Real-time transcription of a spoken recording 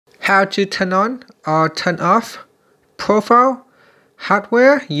how to turn on or turn off Profile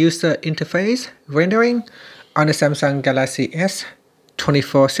Hardware User Interface Rendering on the Samsung Galaxy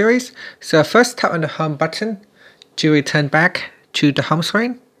S24 series. So first tap on the home button to return back to the home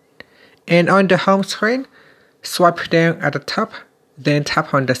screen. And on the home screen, swipe down at the top, then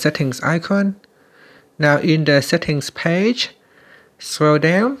tap on the settings icon. Now in the settings page, scroll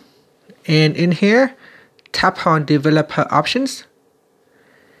down, and in here, tap on developer options.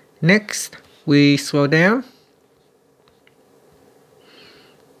 Next, we scroll down,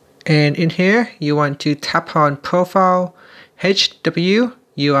 and in here you want to tap on Profile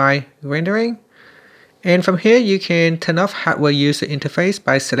HWUI Rendering, and from here you can turn off Hardware User Interface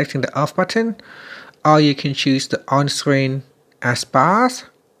by selecting the off button, or you can choose the on-screen as bars.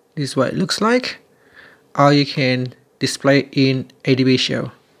 This is what it looks like, or you can display in ADB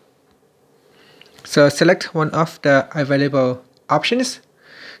Shell. So select one of the available options.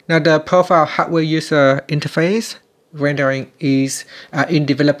 Now the Profile Hardware User Interface Rendering is in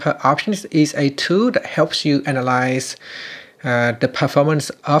developer options is a tool that helps you analyze the performance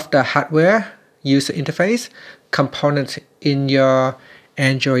of the hardware user interface component in your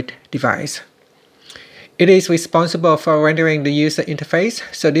Android device. It is responsible for rendering the user interface,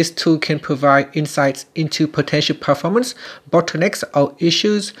 so this tool can provide insights into potential performance bottlenecks or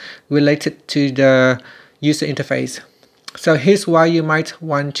issues related to the user interface. So here's why you might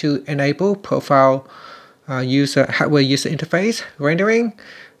want to enable Profile Hardware User Interface Rendering.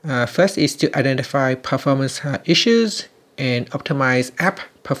 First is to identify performance issues and optimize app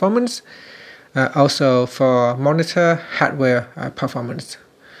performance. Also for monitor hardware performance.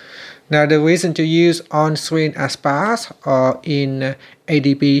 Now the reason to use on-screen as bars or in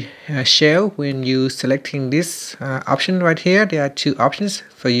ADB Shell when you selecting this option right here, there are two options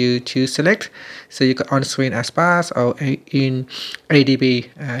for you to select. So you got on-screen as bars or in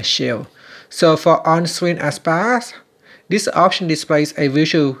ADB Shell. So for on-screen as bars, this option displays a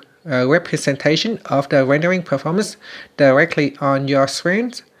visual representation of the rendering performance directly on your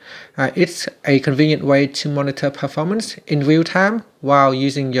screens. It's a convenient way to monitor performance in real time while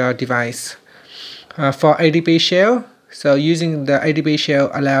using your device. For ADB Shell, so using the ADB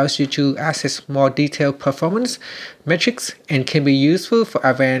Shell allows you to access more detailed performance metrics and can be useful for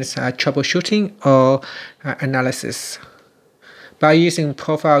advanced troubleshooting or analysis. By using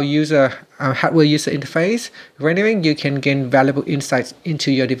Profile Hardware User Interface Rendering, you can gain valuable insights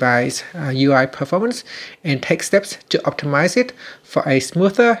into your device UI performance and take steps to optimize it for a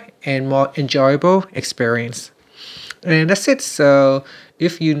smoother and more enjoyable experience. And that's it. So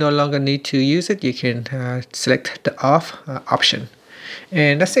if you no longer need to use it, you can select the off option.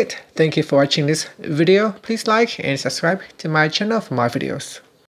 And that's it. Thank you for watching this video. Please like and subscribe to my channel for more videos.